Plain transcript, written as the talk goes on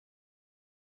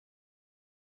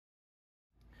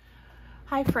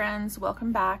Hi friends,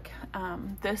 welcome back.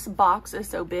 This box is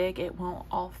so big it won't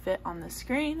all fit on the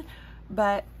screen,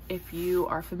 but if you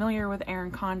are familiar with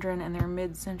Erin Condren and their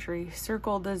mid-century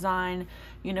circle design,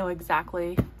 you know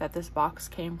exactly that this box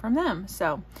came from them.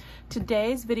 So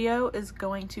today's video is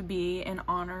going to be in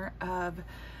honor of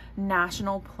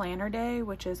National Planner Day,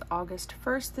 which is August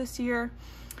 1st this year,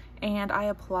 and I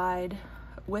applied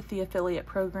with the affiliate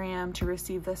program to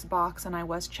receive this box and I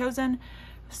was chosen.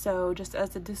 So just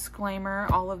as a disclaimer,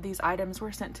 all of these items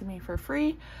were sent to me for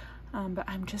free, but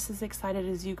I'm just as excited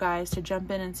as you guys to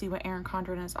jump in and see what Erin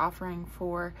Condren is offering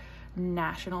for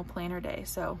National Planner Day.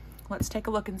 So let's take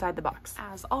a look inside the box.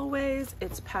 As always,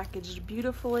 it's packaged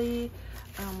beautifully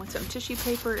with some tissue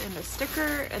paper and a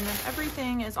sticker, and then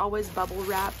everything is always bubble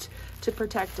wrapped to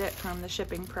protect it from the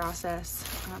shipping process.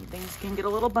 Things can get a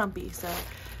little bumpy, so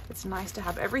it's nice to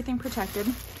have everything protected.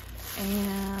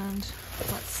 And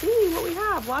let's see what we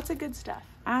have. Lots of good stuff.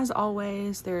 As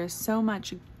always, there is so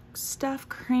much stuff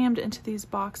crammed into these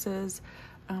boxes.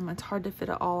 It's hard to fit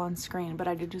it all on screen, but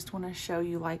I did just want to show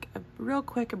you like a real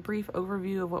quick, a brief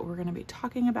overview of what we're going to be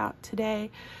talking about today.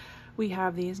 We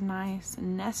have these nice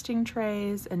nesting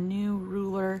trays, a new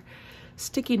ruler,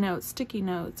 sticky notes,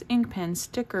 ink pens,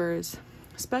 stickers,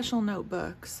 special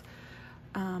notebooks,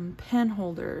 pen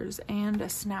holders, and a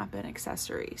snap-in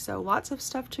accessory. So lots of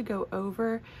stuff to go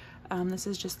over. This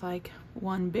is just like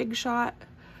one big shot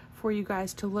for you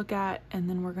guys to look at, and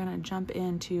then we're gonna jump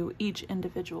into each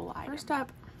individual item. First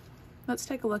up, let's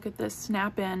take a look at this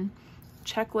snap-in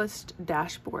checklist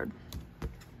dashboard.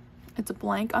 It's a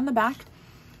blank on the back,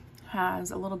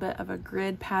 has a little bit of a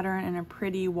grid pattern and a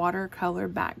pretty watercolor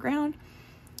background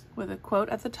with a quote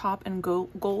at the top in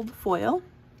gold foil.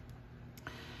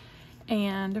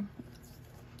 And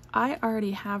I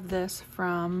already have this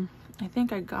from, I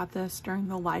think I got this during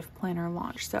the Life Planner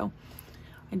launch, so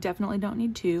I definitely don't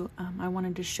need two. I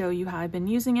wanted to show you how I've been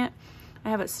using it. I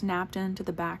have it snapped into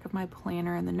the back of my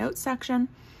planner in the notes section,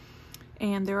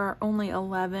 and there are only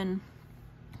 11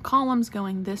 columns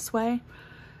going this way.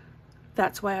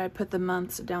 That's why I put the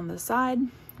months down the side,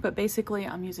 but basically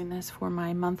I'm using this for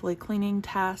my monthly cleaning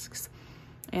tasks,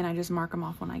 and I just mark them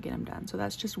off when I get them done. So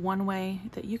that's just one way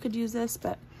that you could use this,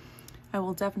 but I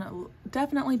will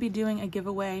definitely be doing a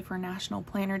giveaway for National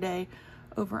Planner Day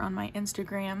over on my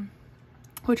Instagram,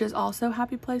 which is also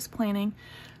Happy Place Planning.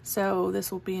 So this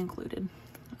will be included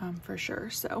for sure.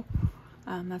 So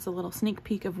that's a little sneak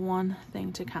peek of one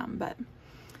thing to come, but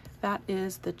that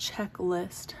is the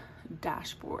checklist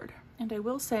dashboard. And I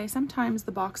will say sometimes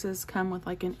the boxes come with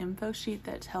like an info sheet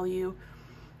that tell you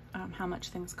how much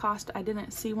things cost. I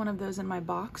didn't see one of those in my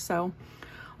box, so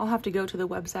I'll have to go to the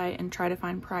website and try to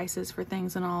find prices for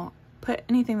things, and I'll put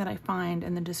anything that I find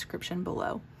in the description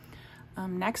below.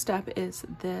 Next up is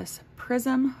this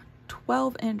Prism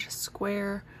 12-inch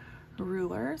square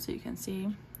ruler. So you can see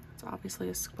it's obviously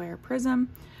a square prism,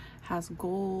 has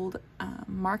gold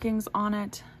markings on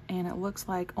it, and it looks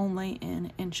like only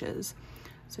in inches.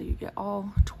 So you get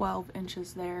all 12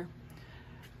 inches there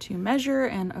to measure,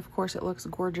 and of course it looks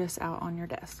gorgeous out on your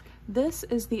desk. This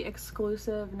is the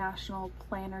exclusive National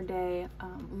Planner Day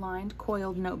lined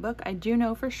coiled notebook. I do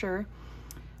know for sure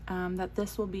that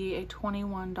this will be a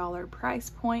 $21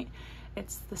 price point.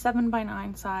 It's the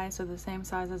 7x9 size, so the same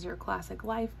size as your classic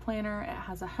Life Planner. It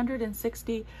has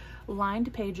 160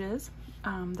 lined pages,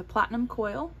 the platinum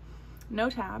coil,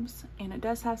 no tabs, and it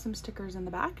does have some stickers in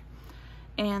the back.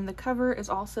 And the cover is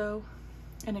also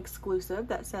an exclusive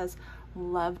that says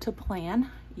 "Love to Plan."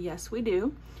 Yes, we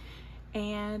do.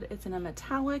 And it's in a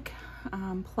metallic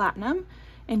platinum,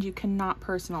 and you cannot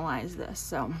personalize this.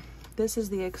 So this is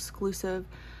the exclusive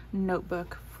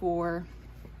notebook for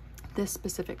this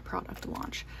specific product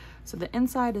launch. So the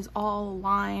inside is all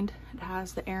lined. It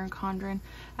has the Erin Condren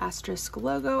asterisk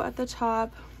logo at the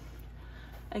top.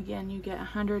 Again, you get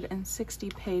 160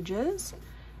 pages.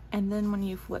 And then when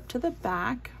you flip to the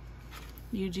back,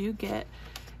 you do get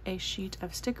a sheet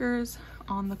of stickers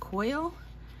on the coil.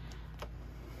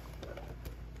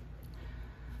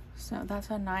 So that's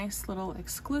a nice little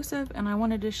exclusive, and I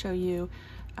wanted to show you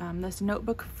this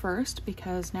notebook first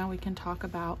because now we can talk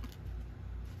about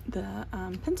the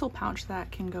pencil pouch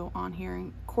that can go on here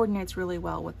and coordinates really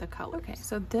well with the color. Okay,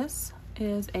 so this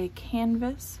is a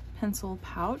canvas pencil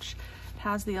pouch. It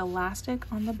has the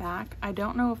elastic on the back. I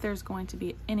don't know if there's going to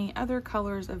be any other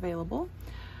colors available,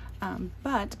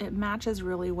 but it matches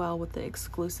really well with the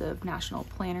exclusive National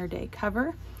Planner Day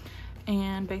cover.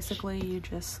 And basically you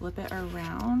just slip it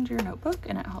around your notebook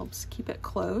and it helps keep it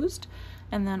closed,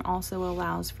 and then also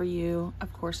allows for you,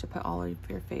 of course, to put all of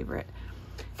your favorite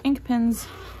ink pens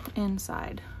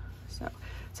inside. So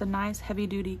it's a nice heavy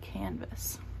duty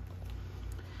canvas.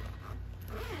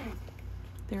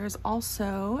 There's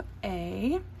also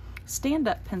a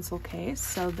stand-up pencil case.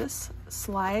 So this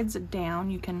slides down.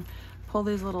 You can pull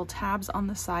these little tabs on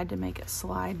the side to make it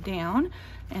slide down,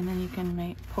 and then you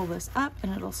can pull this up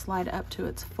and it'll slide up to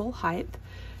its full height.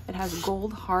 It has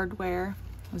gold hardware,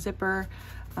 zipper,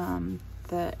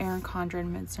 the Erin Condren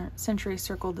mid-century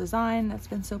circle design that's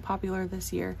been so popular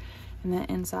this year, and the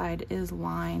inside is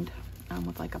lined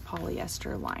with like a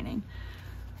polyester lining.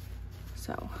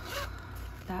 So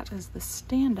that is the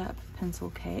stand-up pencil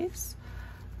case.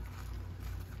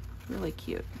 Really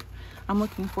cute. I'm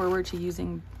looking forward to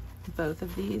using both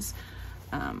of these.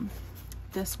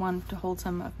 This one to hold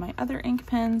some of my other ink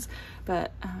pens,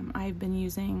 but I've been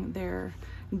using their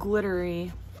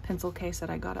glittery pencil case that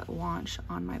I got at launch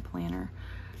on my planner,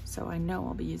 so I know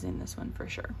I'll be using this one for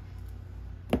sure.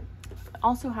 I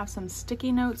also have some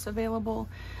sticky notes available.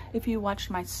 If you watched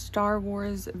my Star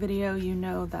Wars video, you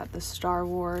know that the Star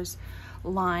Wars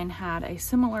line had a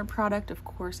similar product, of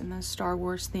course, in the Star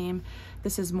Wars theme.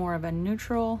 This is more of a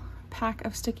neutral pack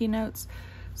of sticky notes.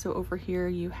 So over here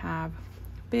you have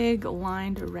big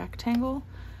lined rectangle.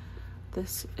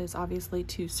 This is obviously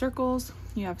 2 circles.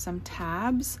 You have some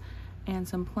tabs and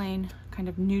some plain kind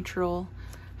of neutral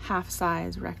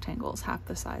half-size rectangles, half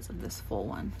the size of this full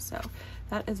one. So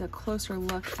that is a closer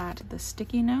look at the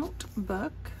sticky note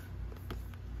book.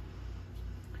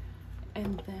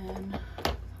 And then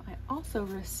I also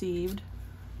received,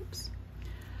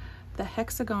 the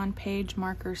hexagon page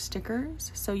marker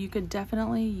stickers. So you could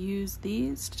definitely use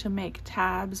these to make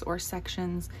tabs or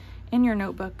sections in your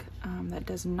notebook that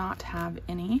does not have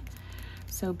any.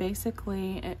 So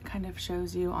basically it kind of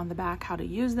shows you on the back how to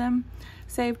use them.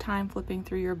 Save time flipping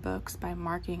through your books by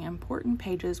marking important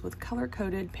pages with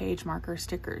color-coded page marker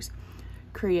stickers.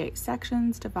 Create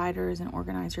sections, dividers, and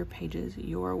organize your pages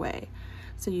your way.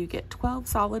 So you get 12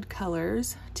 solid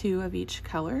colors, 2 of each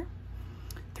color,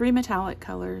 3 metallic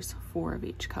colors, 4 of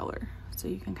each color. So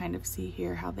you can kind of see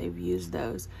here how they've used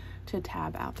those to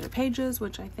tab out their pages,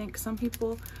 which I think some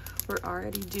people were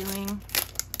already doing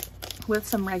with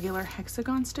some regular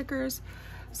hexagon stickers.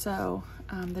 So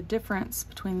the difference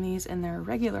between these and their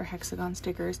regular hexagon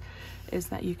stickers is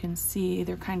that you can see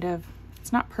they're kind of,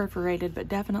 it's not perforated, but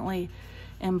definitely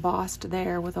embossed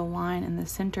there with a line in the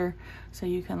center, so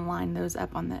you can line those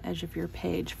up on the edge of your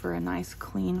page for a nice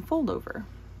clean fold over.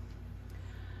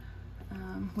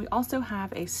 We also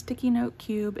have a sticky note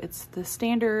cube. It's the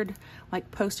standard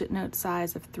like post-it note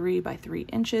size of 3 by 3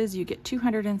 inches. You get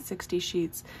 260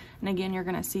 sheets, and again you're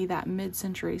going to see that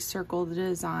mid-century circle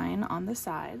design on the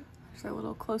side. There's a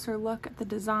little closer look at the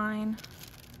design.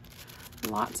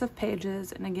 Lots of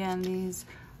pages, and again these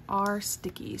are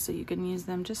sticky, so you can use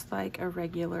them just like a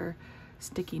regular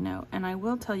sticky note. And I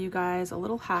will tell you guys a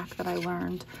little hack that I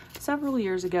learned several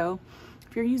years ago.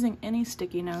 If you're using any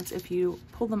sticky notes, if you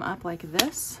pull them up like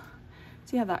this,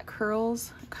 see how that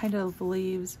curls? It kind of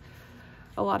leaves,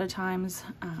 a lot of times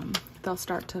they'll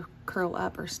start to curl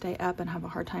up or stay up and have a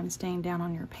hard time staying down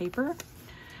on your paper.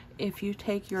 If you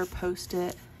take your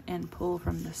Post-it and pull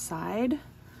from the side,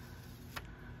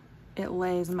 it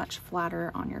lays much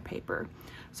flatter on your paper.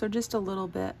 So just a little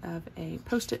bit of a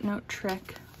Post-it note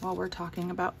trick while we're talking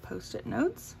about Post-it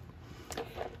notes.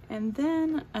 And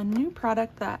then a new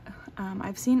product that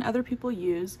I've seen other people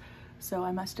use, so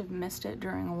I must have missed it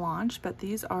during launch, but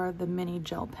these are the mini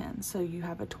gel pens. So you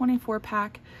have a 24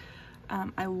 pack.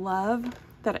 I love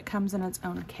that it comes in its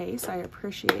own case. I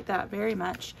appreciate that very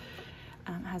much.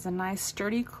 It has a nice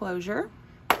sturdy closure,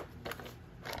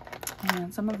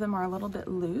 and some of them are a little bit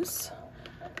loose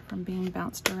from being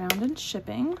bounced around in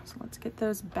shipping. So let's get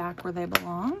those back where they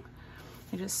belong.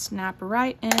 They just snap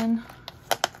right in.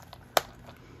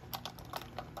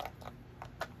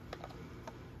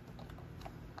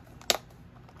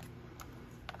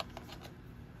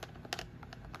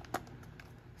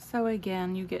 So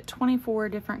again, you get 24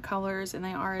 different colors, and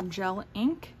they are a gel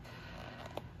ink.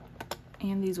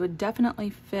 And these would definitely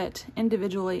fit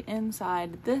individually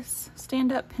inside this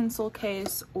stand-up pencil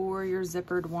case or your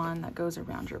zippered one that goes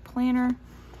around your planner.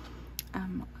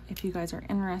 If you guys are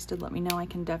interested, let me know. I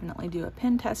can definitely do a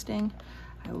pen testing.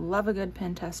 I love a good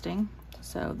pen testing.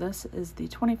 So this is the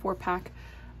 24 pack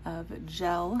of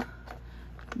gel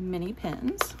mini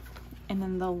pens. And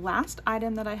then the last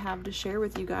item that I have to share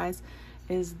with you guys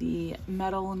is the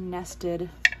metal nested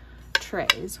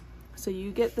trays. So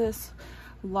you get this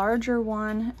larger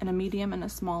one and a medium and a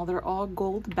small. They're all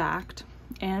gold backed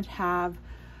and have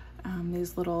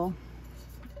these little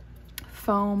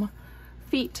foam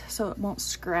feet so it won't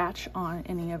scratch on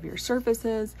any of your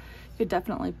surfaces. You could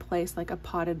definitely place like a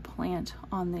potted plant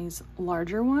on these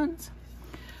larger ones,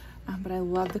 but I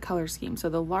love the color scheme. So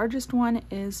the largest one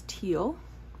is teal,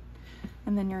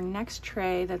 And then your next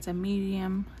tray that's a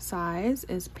medium size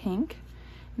is pink.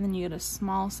 And then you get a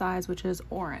small size, which is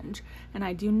orange. And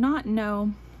I do not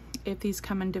know if these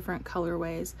come in different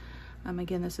colorways.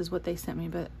 Again, this is what they sent me,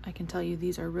 but I can tell you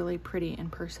these are really pretty in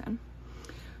person.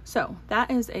 So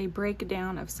that is a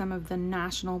breakdown of some of the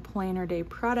National Planner Day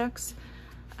products.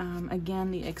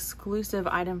 Again, the exclusive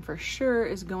item for sure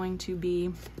is going to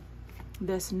be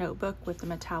this notebook with the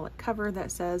metallic cover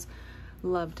that says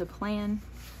 "Love to Plan."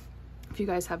 If you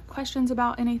guys have questions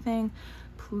about anything,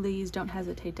 please don't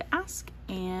hesitate to ask,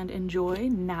 and enjoy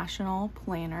National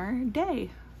Planner Day.